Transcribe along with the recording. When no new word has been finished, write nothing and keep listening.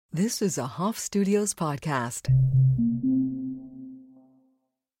This is a Hoff Studios podcast.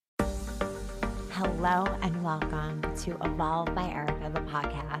 Hello and welcome to Evolve by Erica, the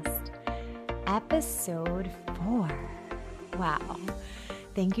podcast, episode 4. Wow.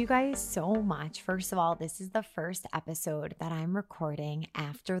 Thank you guys so much. First of all, this is the first episode that I'm recording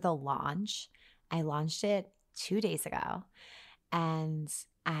after the launch. I launched it 2 days ago, and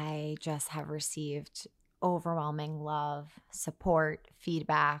I just have received overwhelming love, support,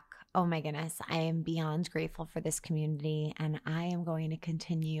 feedback. Oh my goodness, I am beyond grateful for this community, and I am going to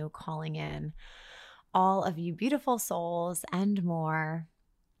continue calling in all of you beautiful souls and more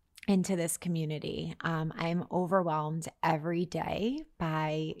into this community. I'm overwhelmed every day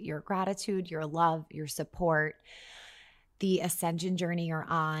by your gratitude, your love, your support, the ascension journey you're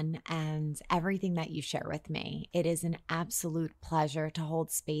on, and everything that you share with me. It is an absolute pleasure to hold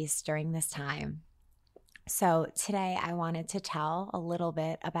space during this time. So today I wanted to tell a little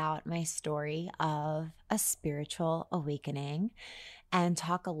bit about my story of a spiritual awakening and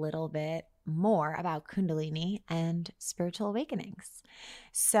talk a little bit more about Kundalini and spiritual awakenings.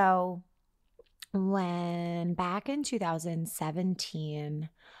 So when back in 2017,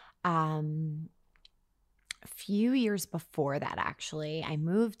 a few years before that, actually, I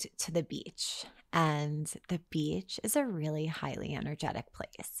moved to the beach, and the beach is a really highly energetic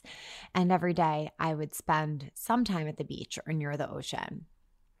place. And every day I would spend some time at the beach or near the ocean.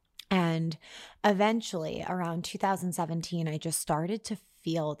 And eventually, around 2017, I just started to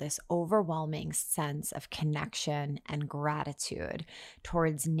feel this overwhelming sense of connection and gratitude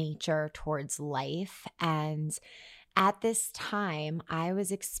towards nature, towards life. And at this time, I was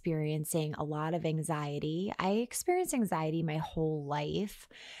experiencing a lot of anxiety. I experienced anxiety my whole life,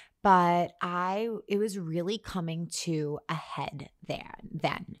 but it was really coming to a head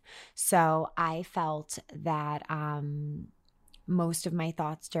then. So I felt that most of my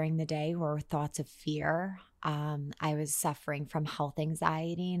thoughts during the day were thoughts of fear. I was suffering from health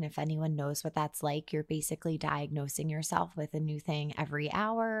anxiety. And if anyone knows what that's like, you're basically diagnosing yourself with a new thing every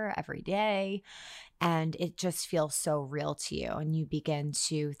hour, every day. And it just feels so real to you. And you begin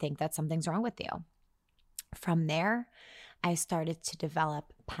to think that something's wrong with you. From there, I started to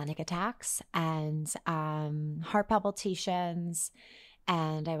develop panic attacks and heart palpitations.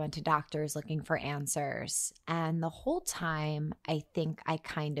 And I went to doctors looking for answers. And the whole time, I think I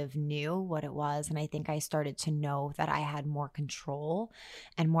kind of knew what it was. And I think I started to know that I had more control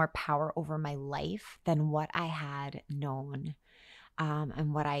and more power over my life than what I had known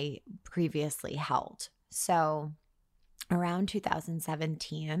and what I previously held. So around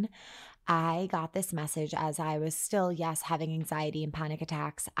 2017, I got this message as I was still, having anxiety and panic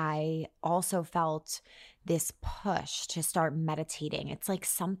attacks. I also felt this push to start meditating. It's like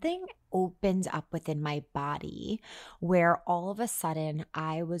something opened up within my body where all of a sudden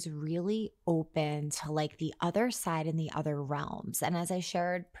I was really open to like the other side and the other realms. And as I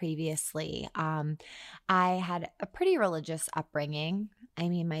shared previously, I had a pretty religious upbringing. I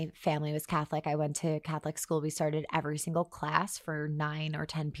mean, my family was Catholic. I went to Catholic school. We started every single class for 9 or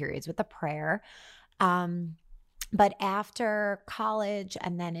 10 periods with a prayer. But after college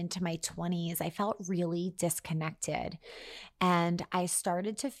and then into my 20s, I felt really disconnected. And I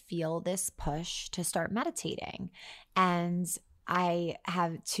started to feel this push to start meditating. And I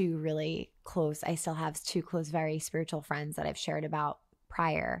have I still have 2 close, very spiritual friends that I've shared about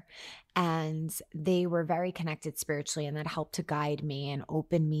prior. And they were very connected spiritually, and that helped to guide me and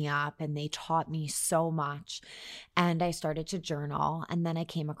open me up. And they taught me so much. And I started to journal, and then I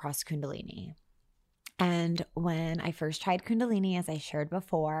came across Kundalini. And when I first tried Kundalini, as I shared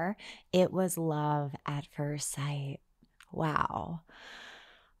before, it was love at first sight. Wow.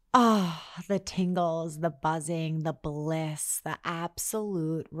 Oh, the tingles, the buzzing, the bliss, the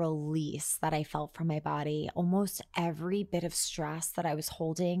absolute release that I felt from my body. Almost every bit of stress that I was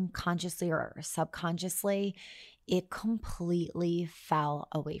holding, consciously or subconsciously, it completely fell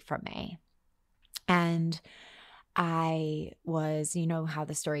away from me. And I was, you know how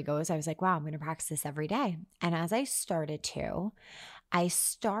the story goes. I was like, wow, I'm going to practice this every day. And as I started to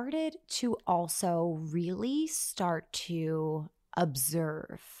also really start to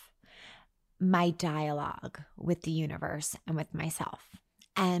observe my dialogue with the universe and with myself.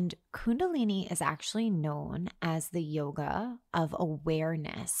 And Kundalini is actually known as the yoga of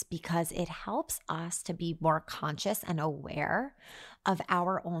awareness because it helps us to be more conscious and aware of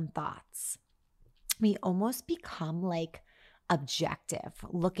our own thoughts. We almost become like objective,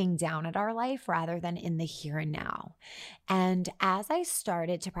 looking down at our life rather than in the here and now. And as I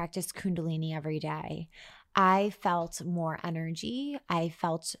started to practice Kundalini every day, I felt more energy. I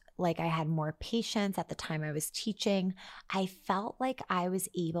felt like I had more patience at the time I was teaching. I felt like I was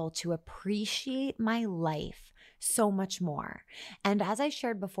able to appreciate my life so much more. And as I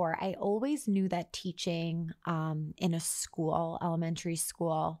shared before, I always knew that teaching in a school, elementary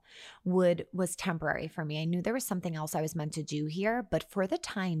school, was temporary for me. I knew there was something else I was meant to do here, but for the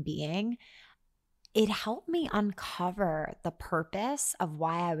time being, it helped me uncover the purpose of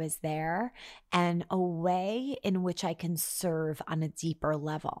why I was there and a way in which I can serve on a deeper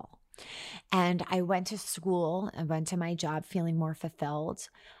level. And I went to school and went to my job feeling more fulfilled.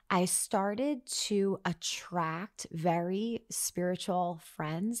 I started to attract very spiritual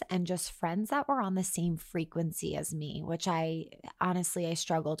friends and just friends that were on the same frequency as me, which I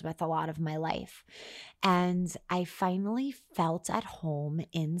struggled with a lot of my life. And I finally felt at home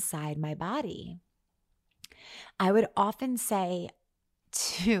inside my body. I would often say,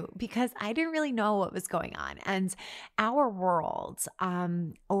 too, because I didn't really know what was going on. And our world,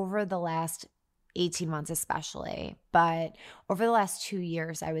 over the last 18 months especially, but over the last 2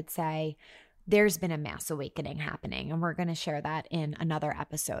 years, I would say there's been a mass awakening happening. And we're going to share that in another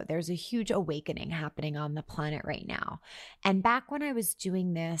episode. There's a huge awakening happening on the planet right now. And back when I was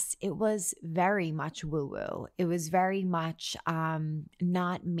doing this, it was very much woo-woo. It was very much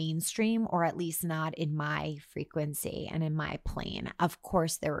not mainstream, or at least not in my frequency and in my plane. Of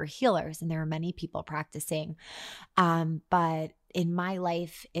course, there were healers and there were many people practicing. But in my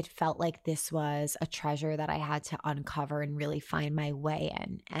life, it felt like this was a treasure that I had to uncover and really find my way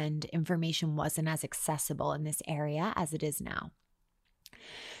in. And information wasn't as accessible in this area as it is now.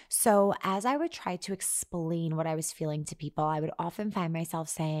 So as I would try to explain what I was feeling to people, I would often find myself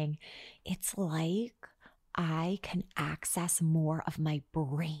saying, it's like I can access more of my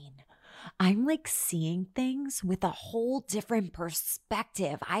brain. I'm like seeing things with a whole different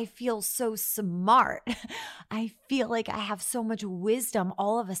perspective. I feel so smart. I feel like I have so much wisdom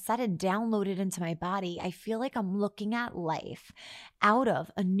all of a sudden downloaded into my body. I feel like I'm looking at life out of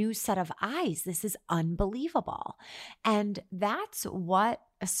a new set of eyes. This is unbelievable. And that's what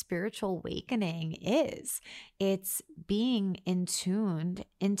a spiritual awakening is. It's being in tuned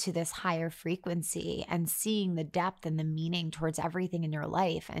into this higher frequency and seeing the depth and the meaning towards everything in your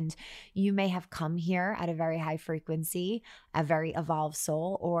life. And you may have come here at a very high frequency, a very evolved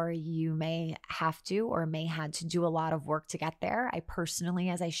soul, or you may have to or may had to do a lot of work to get there. I personally,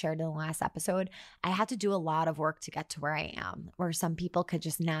 as I shared in the last episode, I had to do a lot of work to get to where I am, where some people could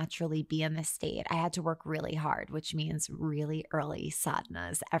just naturally be in this state. I had to work really hard, which means really early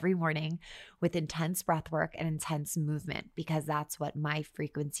sadhanas every morning with intense breath work and intense movement, because that's what my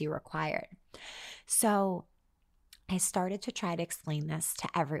frequency required. So I started to try to explain this to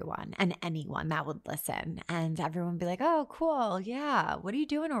everyone and anyone that would listen, and everyone would be like, oh, cool. Yeah. What are you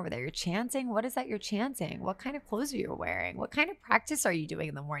doing over there? You're chanting. What is that you're chanting? What kind of clothes are you wearing? What kind of practice are you doing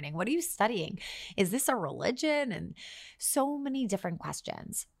in the morning? What are you studying? Is this a religion? And so many different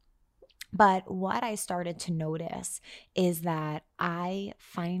questions. But what I started to notice is that I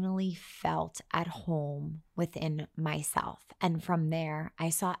finally felt at home within myself. And from there, I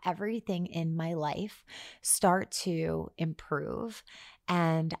saw everything in my life start to improve.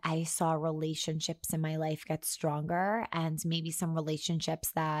 And I saw relationships in my life get stronger, and maybe some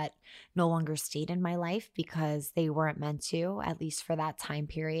relationships that no longer stayed in my life because they weren't meant to, at least for that time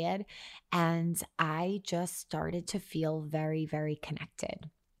period. And I just started to feel very, very connected.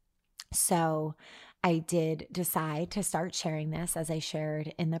 So I did decide to start sharing this, as I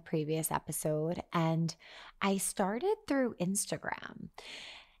shared in the previous episode. And I started through Instagram.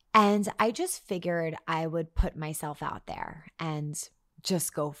 And I just figured I would put myself out there and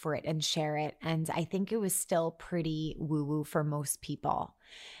just go for it and share it. And I think it was still pretty woo-woo for most people.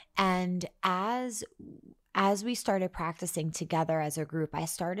 And as we started practicing together as a group, I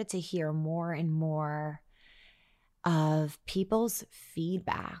started to hear more and more of people's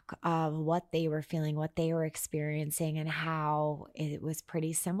feedback of what they were feeling, what they were experiencing, and how it was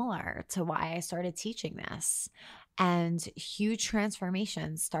pretty similar to why I started teaching this. And huge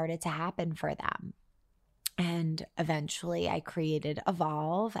transformations started to happen for them. And eventually I created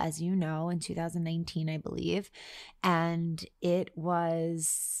Evolve, as you know, in 2019, I believe. And it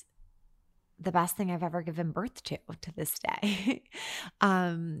was the best thing I've ever given birth to this day.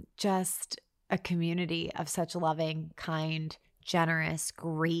 Just a community of such loving, kind, generous,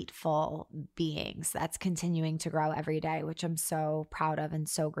 grateful beings that's continuing to grow every day, which I'm so proud of and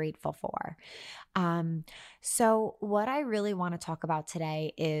so grateful for. So what I really want to talk about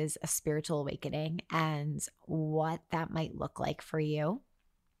today is a spiritual awakening and what that might look like for you,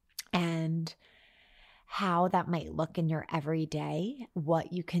 and how that might look in your everyday,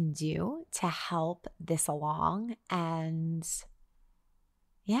 what you can do to help this along. And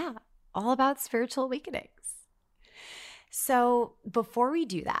Yeah, all about spiritual awakenings. So, before we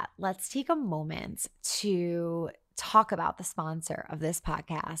do that, let's take a moment to talk about the sponsor of this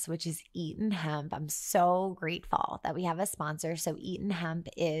podcast, which is Eaton Hemp. I'm so grateful that we have a sponsor. So, Eaton Hemp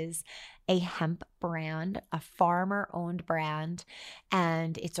is a hemp brand, a farmer owned brand,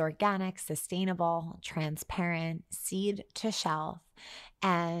 and it's organic, sustainable, transparent, seed to shelf.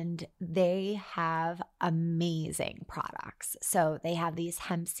 And they have amazing products. So they have these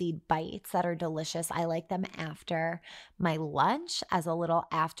hemp seed bites that are delicious. I like them after my lunch as a little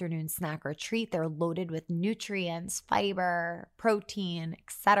afternoon snack or treat. They're loaded with nutrients, fiber, protein,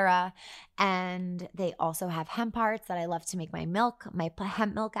 etc. And they also have hemp hearts that I love to make my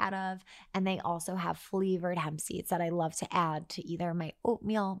hemp milk out of. And they also have flavored hemp seeds that I love to add to either my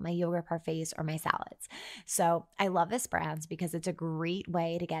oatmeal, my yogurt parfaits, or my salads. So I love this brand because it's a great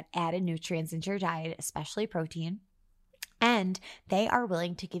way to get added nutrients into your diet, especially protein. And they are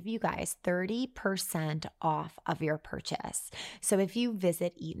willing to give you guys 30% off of your purchase. So if you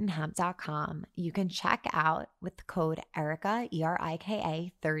visit eatonhemp.com, you can check out with the code Erica,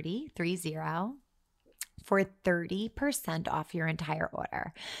 ERIKA 30 for 30% off your entire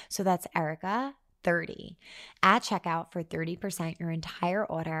order. So that's Erica 30 at checkout for 30% your entire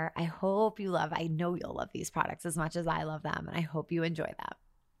order. I know you'll love these products as much as I love them, and I hope you enjoy them.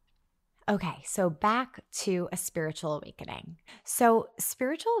 Okay, so back to a spiritual awakening. So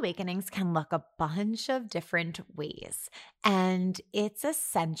spiritual awakenings can look a bunch of different ways, and it's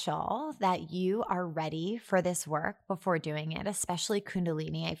essential that you are ready for this work before doing it, especially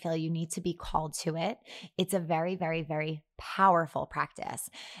Kundalini. I feel you need to be called to it. It's a very, very, very powerful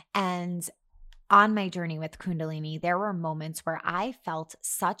practice. And on my journey with Kundalini, there were moments where I felt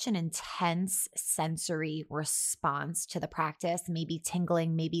such an intense sensory response to the practice, maybe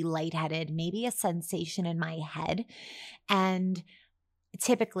tingling, maybe lightheaded, maybe a sensation in my head. And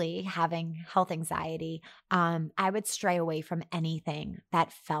typically having health anxiety, I would stray away from anything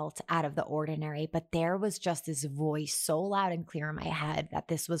that felt out of the ordinary. But there was just this voice so loud and clear in my head that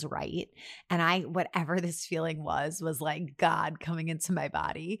this was right. And whatever this feeling was like God coming into my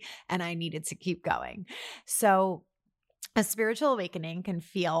body, and I needed to keep going. So a spiritual awakening can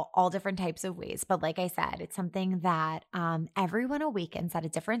feel all different types of ways. But like I said, it's something that everyone awakens at a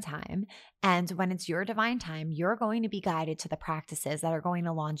different time. And when it's your divine time, you're going to be guided to the practices that are going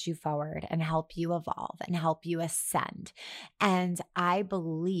to launch you forward and help you evolve and help you ascend. And I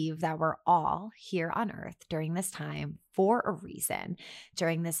believe that we're all here on earth during this time for a reason,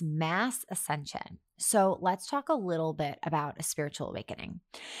 during this mass ascension. So let's talk a little bit about a spiritual awakening.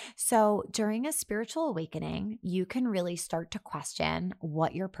 So during a spiritual awakening, you can really start to question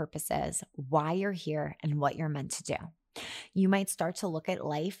what your purpose is, why you're here, and what you're meant to do. You might start to look at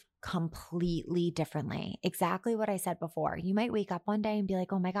life completely differently. Exactly what I said before. You might wake up one day and be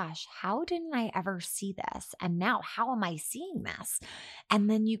like, oh my gosh, how didn't I ever see this? And now how am I seeing this? And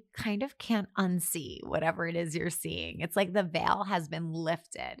then you kind of can't unsee whatever it is you're seeing. It's like the veil has been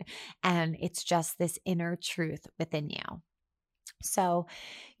lifted and it's just this inner truth within you. So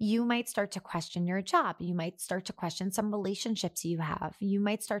you might start to question your job. You might start to question some relationships you have. You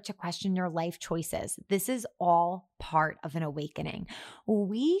might start to question your life choices. This is all part of an awakening.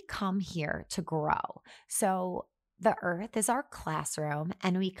 We come here to grow. So the earth is our classroom,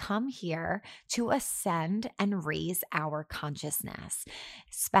 and we come here to ascend and raise our consciousness,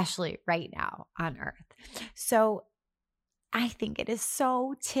 especially right now on earth. So I think it is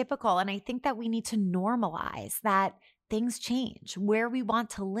so typical, and I think that we need to normalize that things change. Where we want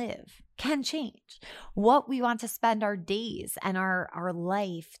to live can change. What we want to spend our days and our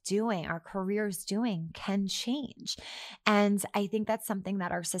life doing, our careers doing, can change. And I think that's something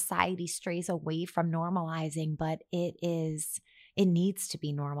that our society strays away from normalizing, but it needs to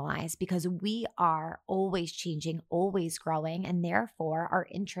be normalized because we are always changing, always growing, and therefore our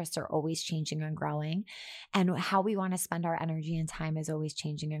interests are always changing and growing. And how we want to spend our energy and time is always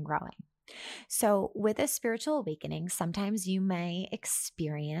changing and growing. So with a spiritual awakening, sometimes you may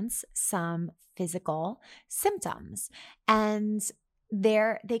experience some physical symptoms, and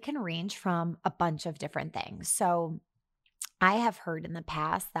they can range from a bunch of different things. So I have heard in the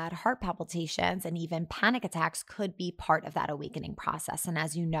past that heart palpitations and even panic attacks could be part of that awakening process. And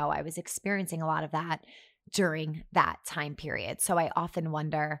as you know, I was experiencing a lot of that during that time period. So I often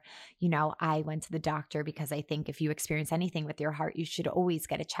wonder, I went to the doctor because I think if you experience anything with your heart, you should always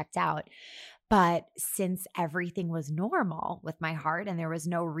get it checked out. But since everything was normal with my heart and there was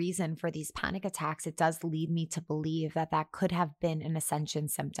no reason for these panic attacks, it does lead me to believe that that could have been an ascension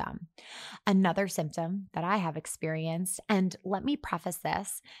symptom. Another symptom that I have experienced, and let me preface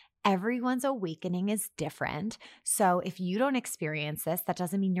this, Everyone's awakening is different. So if you don't experience this, that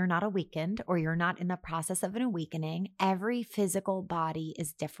doesn't mean you're not awakened or you're not in the process of an awakening. Every physical body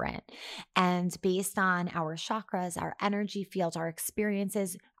is different. And based on our chakras, our energy fields, our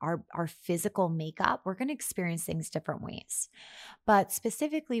experiences, our physical makeup, we're going to experience things different ways. But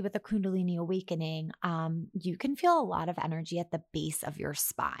specifically with the Kundalini awakening, you can feel a lot of energy at the base of your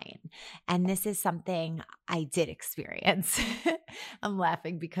spine. And this is something I did experience. I'm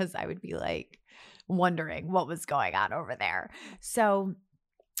laughing because I would be like wondering what was going on over there. So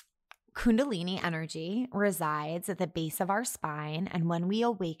Kundalini energy resides at the base of our spine. And when we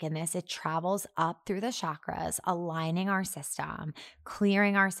awaken this, it travels up through the chakras, aligning our system,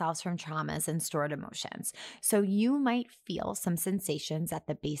 clearing ourselves from traumas and stored emotions. So you might feel some sensations at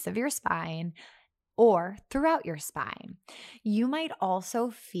the base of your spine or throughout your spine. You might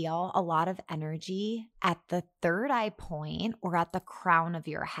also feel a lot of energy at the third eye point or at the crown of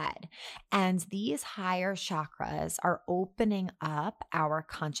your head. And these higher chakras are opening up our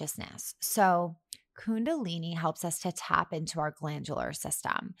consciousness. So Kundalini helps us to tap into our glandular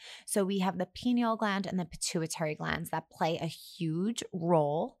system. So we have the pineal gland and the pituitary glands that play a huge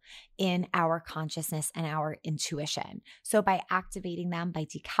role in our consciousness and our intuition. So by activating them, by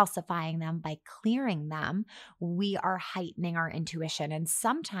decalcifying them, by clearing them, we are heightening our intuition. And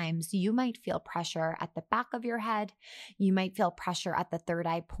sometimes you might feel pressure at the back of your head. You might feel pressure at the third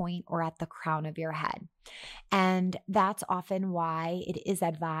eye point or at the crown of your head. And that's often why it is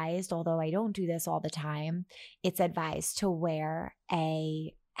advised, although I don't do this all the time, it's advised to wear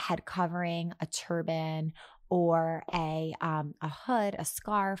a head covering, a turban, or a hood, a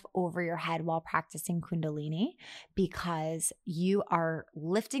scarf over your head while practicing Kundalini, because you are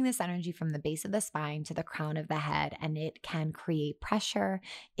lifting this energy from the base of the spine to the crown of the head, and it can create pressure,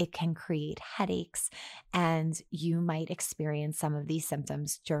 it can create headaches, and you might experience some of these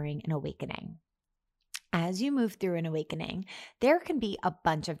symptoms during an awakening. As you move through an awakening, there can be a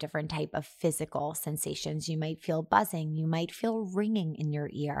bunch of different type of physical sensations. You might feel buzzing, you might feel ringing in your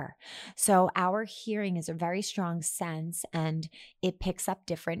ear. So our hearing is a very strong sense and it picks up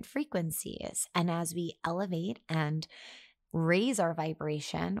different frequencies. And as we elevate and raise our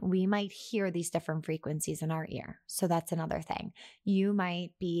vibration, we might hear these different frequencies in our ear. So that's another thing. You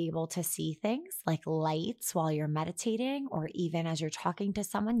might be able to see things like lights while you're meditating, or even as you're talking to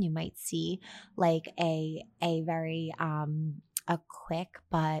someone, you might see like a very a quick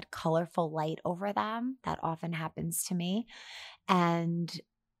but colorful light over them. That often happens to me. And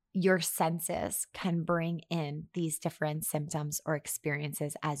your senses can bring in these different symptoms or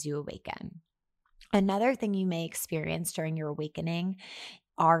experiences as you awaken. Another thing you may experience during your awakening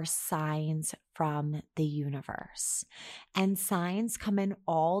are signs from the universe. And signs come in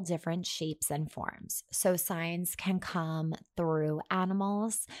all different shapes and forms. So signs can come through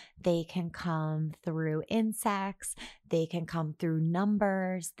animals, they can come through insects, they can come through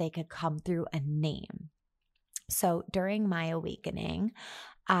numbers, they could come through a name. So during my awakening,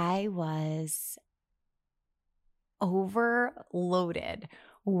 I was overloaded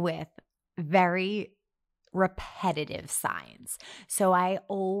with very repetitive signs. So I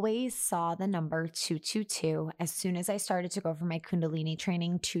always saw the number 222. As soon as I started to go for my Kundalini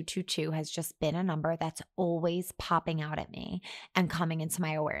training, 222 has just been a number that's always popping out at me and coming into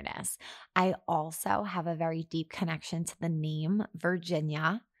my awareness. I also have a very deep connection to the name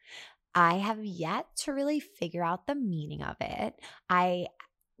Virginia. I have yet to really figure out the meaning of it. I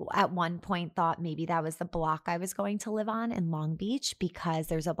at one point thought maybe that was the block I was going to live on in Long Beach, because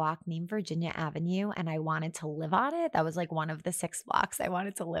there's a block named Virginia Avenue and I wanted to live on it. That was like one of the 6 blocks I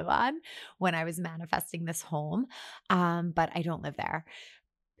wanted to live on when I was manifesting this home. But I don't live there.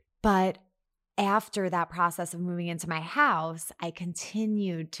 But after that process of moving into my house, I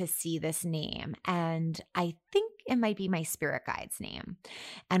continued to see this name, and I think it might be my spirit guide's name.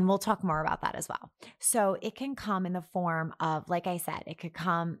 And we'll talk more about that as well. So it can come in the form of, like I said, it could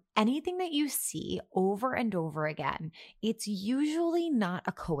come anything that you see over and over again. It's usually not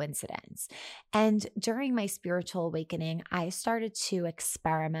a coincidence. And during my spiritual awakening, I started to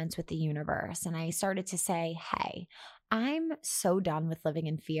experiment with the universe, and I started to say, hey, I'm so done with living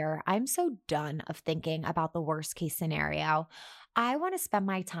in fear. I'm so done of thinking about the worst case scenario. I want to spend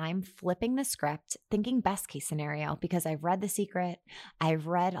my time flipping the script, thinking best case scenario, because I've read The Secret. I've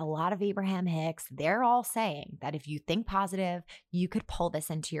read a lot of Abraham Hicks. They're all saying that if you think positive, you could pull this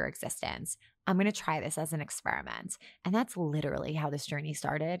into your existence. I'm going to try this as an experiment. And that's literally how this journey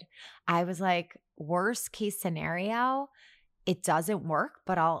started. I was like, worst case scenario, it doesn't work,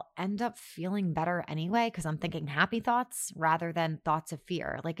 but I'll end up feeling better anyway because I'm thinking happy thoughts rather than thoughts of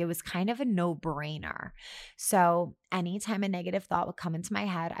fear. Like it was kind of a no brainer. So anytime a negative thought would come into my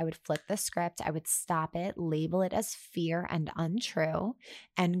head, I would flip the script, I would stop it, label it as fear and untrue,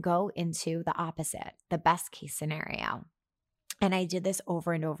 and go into the opposite, the best case scenario. And I did this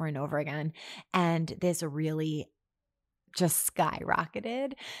over and over and over again. And this really just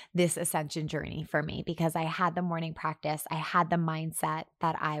skyrocketed this ascension journey for me because I had the morning practice. I had the mindset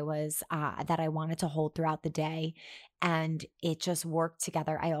that that I wanted to hold throughout the day, and it just worked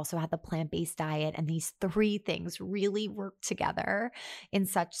together. I also had the plant-based diet, and these three things really worked together in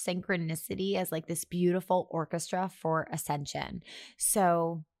such synchronicity as like this beautiful orchestra for ascension.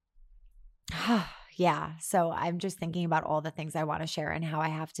 So yeah. So I'm just thinking about all the things I want to share and how I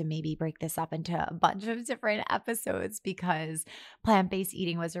have to maybe break this up into a bunch of different episodes because plant-based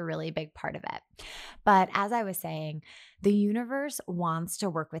eating was a really big part of it. But as I was saying, the universe wants to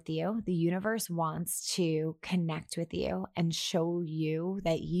work with you. The universe wants to connect with you and show you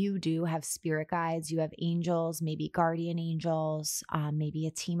that you do have spirit guides, you have angels, maybe guardian angels, maybe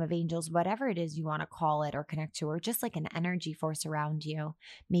a team of angels, whatever it is you want to call it or connect to, or just like an energy force around you,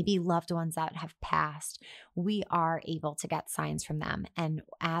 maybe loved ones that have passed. We are able to get signs from them. And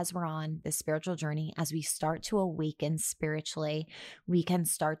as we're on the spiritual journey, as we start to awaken spiritually, we can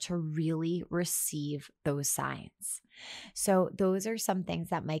start to really receive those signs. So those are some things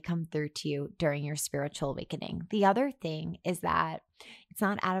that might come through to you during your spiritual awakening. The other thing is that it's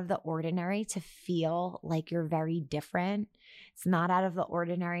not out of the ordinary to feel like you're very different. It's not out of the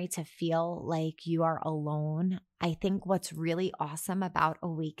ordinary to feel like you are alone. I think what's really awesome about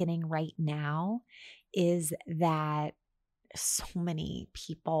awakening right now is that so many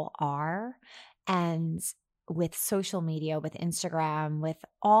people are, and with social media, with Instagram, with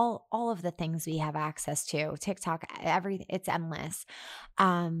all of the things we have access to, TikTok, it's endless.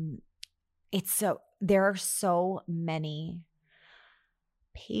 There are so many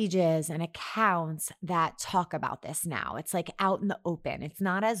pages and accounts that talk about this now. It's like out in the open. It's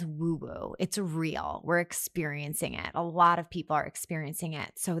not as woo-woo. It's real. We're experiencing it. A lot of people are experiencing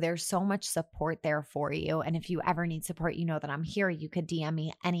it. So there's so much support there for you. And if you ever need support, you know that I'm here. You could DM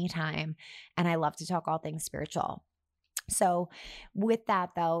me anytime. And I love to talk all things spiritual. So with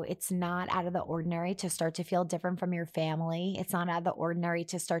that though, it's not out of the ordinary to start to feel different from your family. It's not out of the ordinary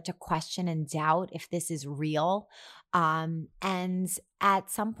to start to question and doubt if this is real. And at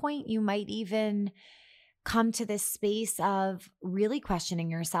some point you might even come to this space of really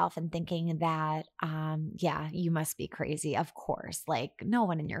questioning yourself and thinking that, yeah, you must be crazy. Of course, like no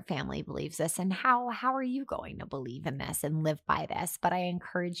one in your family believes this. And how are you going to believe in this and live by this? But I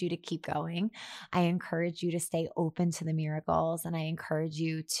encourage you to keep going. I encourage you to stay open to the miracles. And I encourage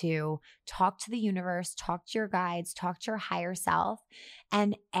you to talk to the universe, talk to your guides, talk to your higher self,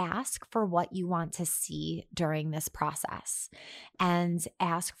 and ask for what you want to see during this process and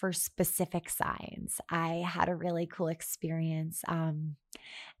ask for specific signs. I had a really cool experience.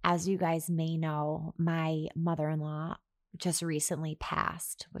 As you guys may know, my mother-in-law just recently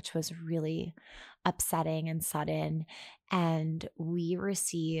passed, which was really upsetting and sudden. And we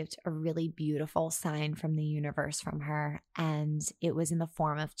received a really beautiful sign from the universe from her. And it was in the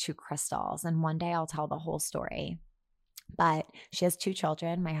form of 2 crystals. And one day I'll tell the whole story. But she has 2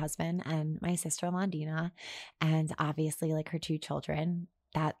 children, my husband and my sister-in-law, Dina. And obviously, like her 2 children,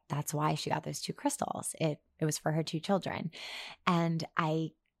 that's why she got those 2 crystals. It was for her 2 children. And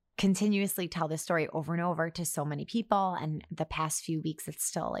I continuously tell this story over and over to so many people. And the past few weeks, it's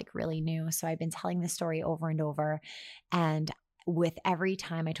still like really new. So I've been telling this story over and over. And with every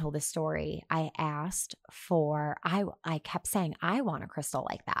time I told this story, I kept saying, I want a crystal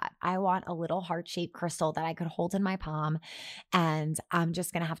like that. I want a little heart-shaped crystal that I could hold in my palm, and I'm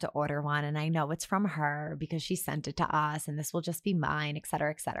just going to have to order one. And I know it's from her because she sent it to us, and this will just be mine, et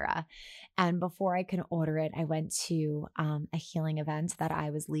cetera, et cetera. And before I can order it, I went to a healing event that I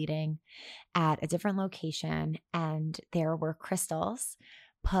was leading at a different location, and there were crystals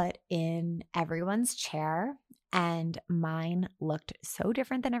put in everyone's chair, and mine looked so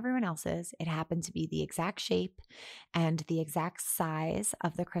different than everyone else's. It happened to be the exact shape and the exact size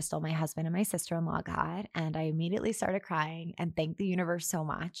of the crystal my husband and my sister-in-law got. And I immediately started crying and thanked the universe so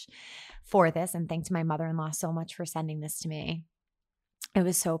much for this, and thanked my mother-in-law so much for sending this to me. It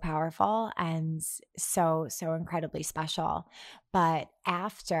was so powerful and so incredibly special. But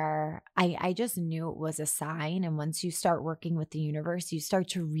after, I just knew it was a sign. And once you start working with the universe, you start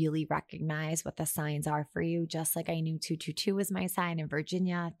to really recognize what the signs are for you. Just like I knew 222 was my sign in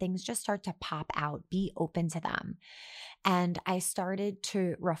Virginia, things just start to pop out. Be open to them. And I started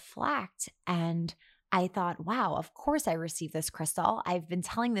to reflect, and I thought, wow, of course I received this crystal. I've been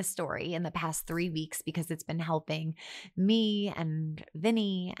telling this story in the past 3 weeks because it's been helping me and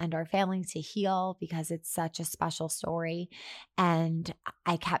Vinny and our family to heal because it's such a special story. And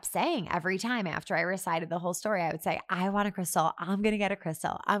I kept saying every time after I recited the whole story, I would say, I want a crystal. I'm going to get a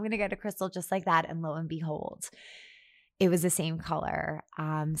crystal. I'm going to get a crystal just like that. And lo and behold, it was the same color,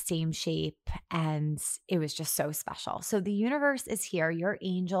 same shape, and it was just so special. So the universe is here. Your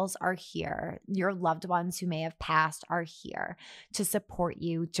angels are here. Your loved ones who may have passed are here to support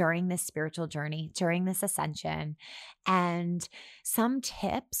you during this spiritual journey, during this ascension. And some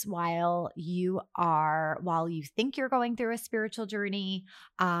tips while you think you're going through a spiritual journey,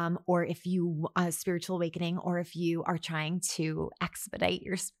 or if you a spiritual awakening, or if you are trying to expedite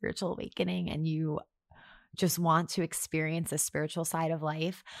your spiritual awakening and you just want to experience the spiritual side of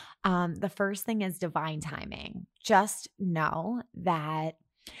life, the first thing is divine timing. Just know that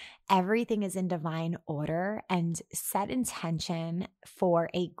everything is in divine order and set intention for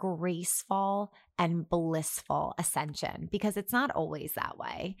a graceful and blissful ascension, because it's not always that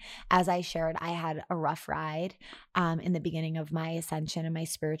way. As I shared, I had a rough ride in the beginning of my ascension and my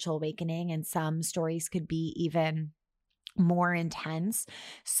spiritual awakening, and some stories could be even more intense.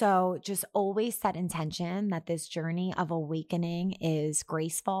 So just always set intention that this journey of awakening is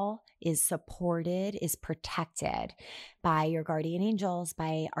graceful, is supported, is protected by your guardian angels,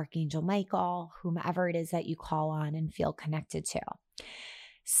 by Archangel Michael, whomever it is that you call on and feel connected to.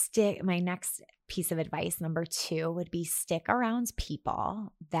 My next piece of advice, number 2, would be stick around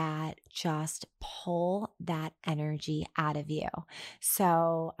people that just pull that energy out of you.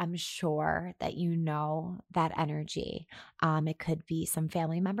 So I'm sure that you know that energy. It could be some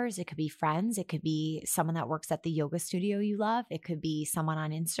family members, it could be friends, it could be someone that works at the yoga studio you love, it could be someone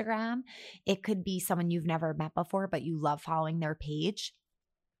on Instagram, it could be someone you've never met before, but you love following their page.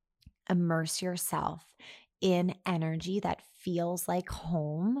 Immerse yourself in energy that feels like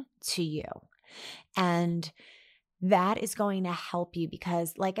home to you. And that is going to help you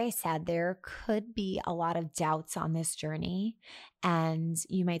because, like I said, there could be a lot of doubts on this journey. And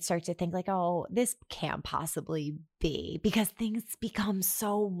you might start to think like, oh, this can't possibly be, because things become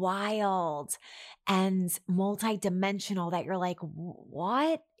so wild and multidimensional that you're like,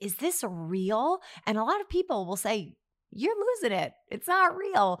 what? Is this real? And a lot of people will say, you're losing it. It's not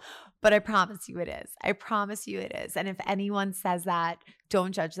real. But I promise you it is. I promise you it is. And if anyone says that,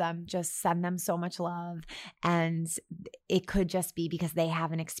 don't judge them. Just send them so much love. And it could just be because they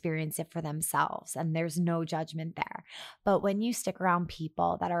haven't experienced it for themselves. And there's no judgment there. But when you stick around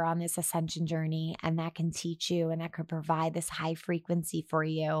people that are on this ascension journey and that can teach you and that could provide this high frequency for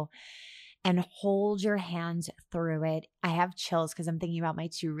you, and hold your hand through it. I have chills because I'm thinking about my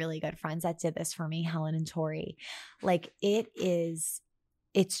 2 really good friends that did this for me, Helen and Tori. Like it's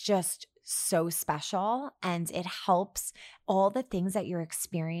just so special, and it helps all the things that you're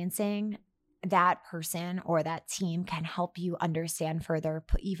experiencing. That person or that team can help you understand further,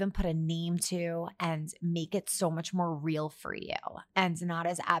 even put a name to, and make it so much more real for you and not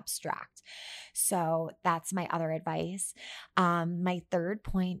as abstract. So that's my other advice. My third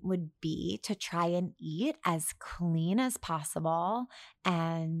point would be to try and eat as clean as possible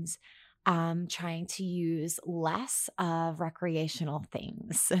and trying to use less of recreational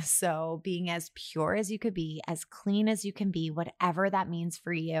things. So being as pure as you could be, as clean as you can be, whatever that means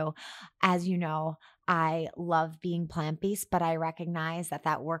for you. As you know, I love being plant-based, but I recognize that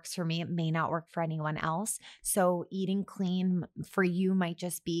that works for me. It may not work for anyone else. So eating clean for you might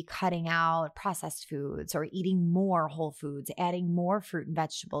just be cutting out processed foods or eating more whole foods, adding more fruit and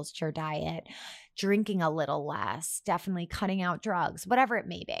vegetables to your diet, drinking a little less, definitely cutting out drugs, whatever it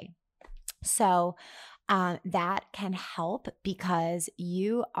may be. So that can help because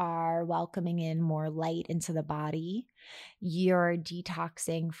you are welcoming in more light into the body. You're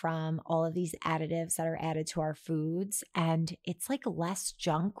detoxing from all of these additives that are added to our foods, and it's like less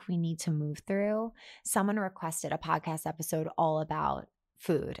junk we need to move through. Someone requested a podcast episode all about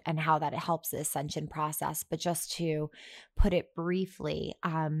food and how that helps the ascension process. But just to put it briefly,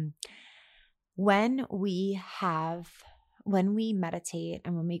 when we meditate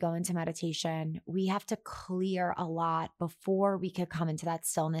and when we go into meditation, we have to clear a lot before we could come into that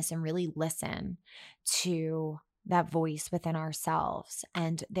stillness and really listen to that voice within ourselves.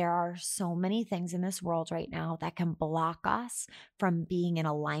 And there are so many things in this world right now that can block us from being in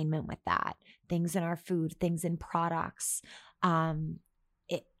alignment with that. Things in our food, things in products.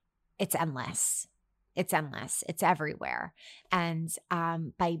 It's endless. It's endless. It's everywhere. And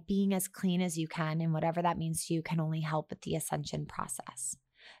by being as clean as you can, and whatever that means to you, can only help with the ascension process.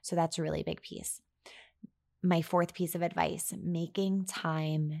 So that's a really big piece. my fourth piece of advice, making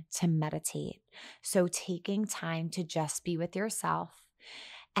time to meditate. So taking time to just be with yourself.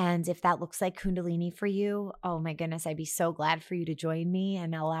 And if that looks like Kundalini for you, oh my goodness, I'd be so glad for you to join me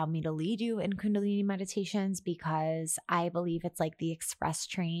and allow me to lead you in Kundalini meditations, because I believe it's like the express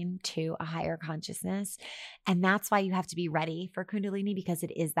train to a higher consciousness. And that's why you have to be ready for Kundalini, because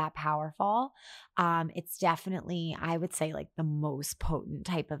it is that powerful. It's definitely, I would say, like the most potent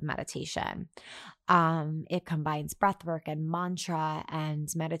type of meditation. It combines breath work and mantra and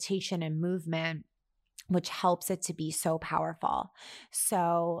meditation and movement, which helps it to be so powerful.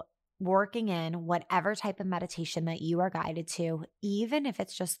 So working in whatever type of meditation that you are guided to, even if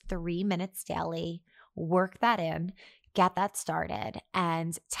it's just 3 minutes daily, work that in, get that started,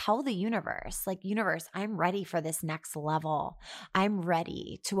 and tell the universe, like, universe, I'm ready for this next level. I'm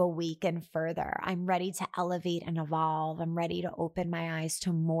ready to awaken further. I'm ready to elevate and evolve. I'm ready to open my eyes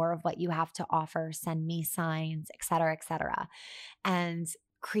to more of what you have to offer. Send me signs, et cetera, et cetera. And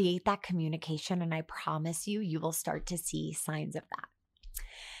create that communication, and I promise you, you will start to see signs of that.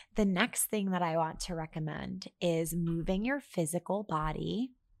 The next thing that I want to recommend is moving your physical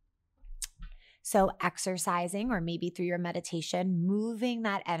body. So exercising, or maybe through your meditation, moving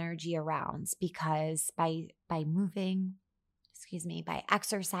that energy around, because by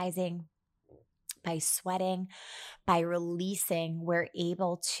exercising, by sweating, by releasing, we're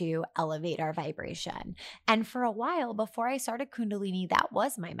able to elevate our vibration. And for a while before I started Kundalini, that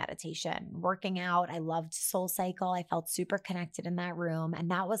was my meditation. Working out, I loved SoulCycle. I felt super connected in that room, and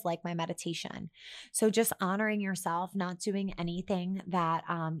that was like my meditation. So just honoring yourself, not doing anything that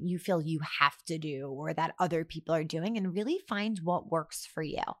you feel you have to do or that other people are doing, and really find what works for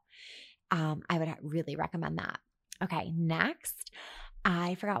you. I would really recommend that. Okay, next,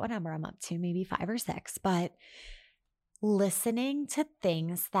 I forgot what number I'm up to, maybe 5 or 6, but listening to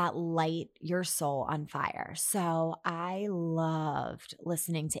things that light your soul on fire. So I loved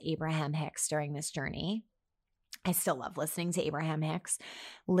listening to Abraham Hicks during this journey. I still love listening to Abraham Hicks,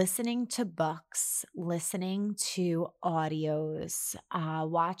 listening to books, listening to audios,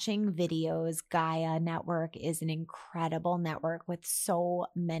 watching videos. Gaia Network is an incredible network with so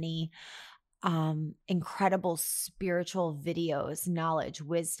many incredible spiritual videos, knowledge,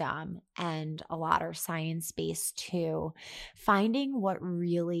 wisdom, and a lot are science-based too. Finding what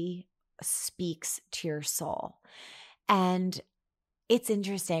really speaks to your soul. And it's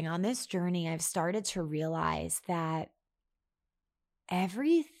interesting, on this journey, I've started to realize that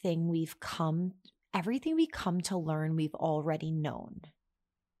everything we come to learn, we've already known.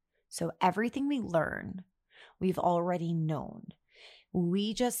 So everything we learn, we've already known.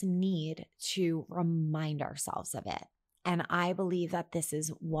 We just need to remind ourselves of it. And I believe that this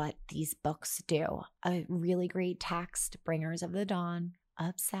is what these books do. A really great text, Bringers of the Dawn,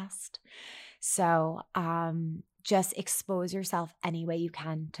 obsessed. So just expose yourself any way you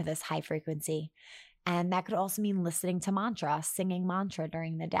can to this high frequency. And that could also mean listening to mantra, singing mantra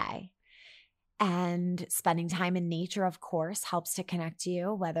during the day. And spending time in nature, of course, helps to connect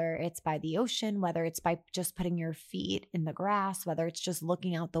you, whether it's by the ocean, whether it's by just putting your feet in the grass, whether it's just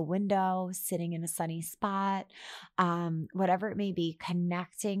looking out the window, sitting in a sunny spot, whatever it may be,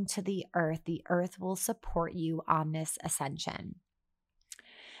 connecting to the earth. The earth will support you on this ascension.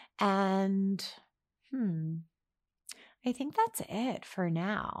 And I think that's it for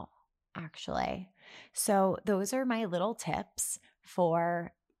now, actually. So those are my little tips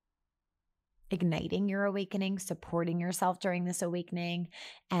for igniting your awakening, supporting yourself during this awakening,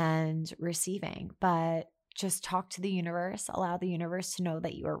 and receiving. But just talk to the universe, allow the universe to know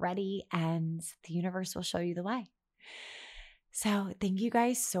that you are ready, and the universe will show you the way. So thank you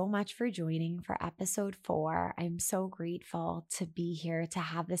guys so much for joining for episode 4. I'm so grateful to be here, to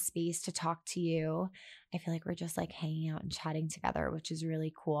have this space to talk to you. I feel like we're just like hanging out and chatting together, which is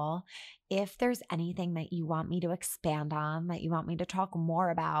really cool. If there's anything that you want me to expand on, that you want me to talk more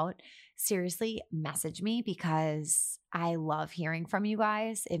about, seriously, message me, because I love hearing from you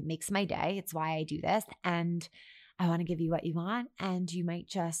guys. It makes my day. It's why I do this. And I want to give you what you want. And you might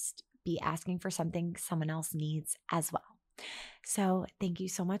just be asking for something someone else needs as well. So thank you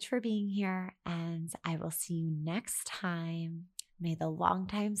so much for being here, and I will see you next time. May the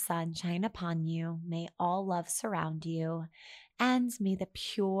longtime sun shine upon you. May all love surround you, and may the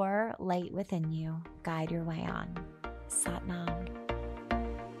pure light within you guide your way on. Sat Nam.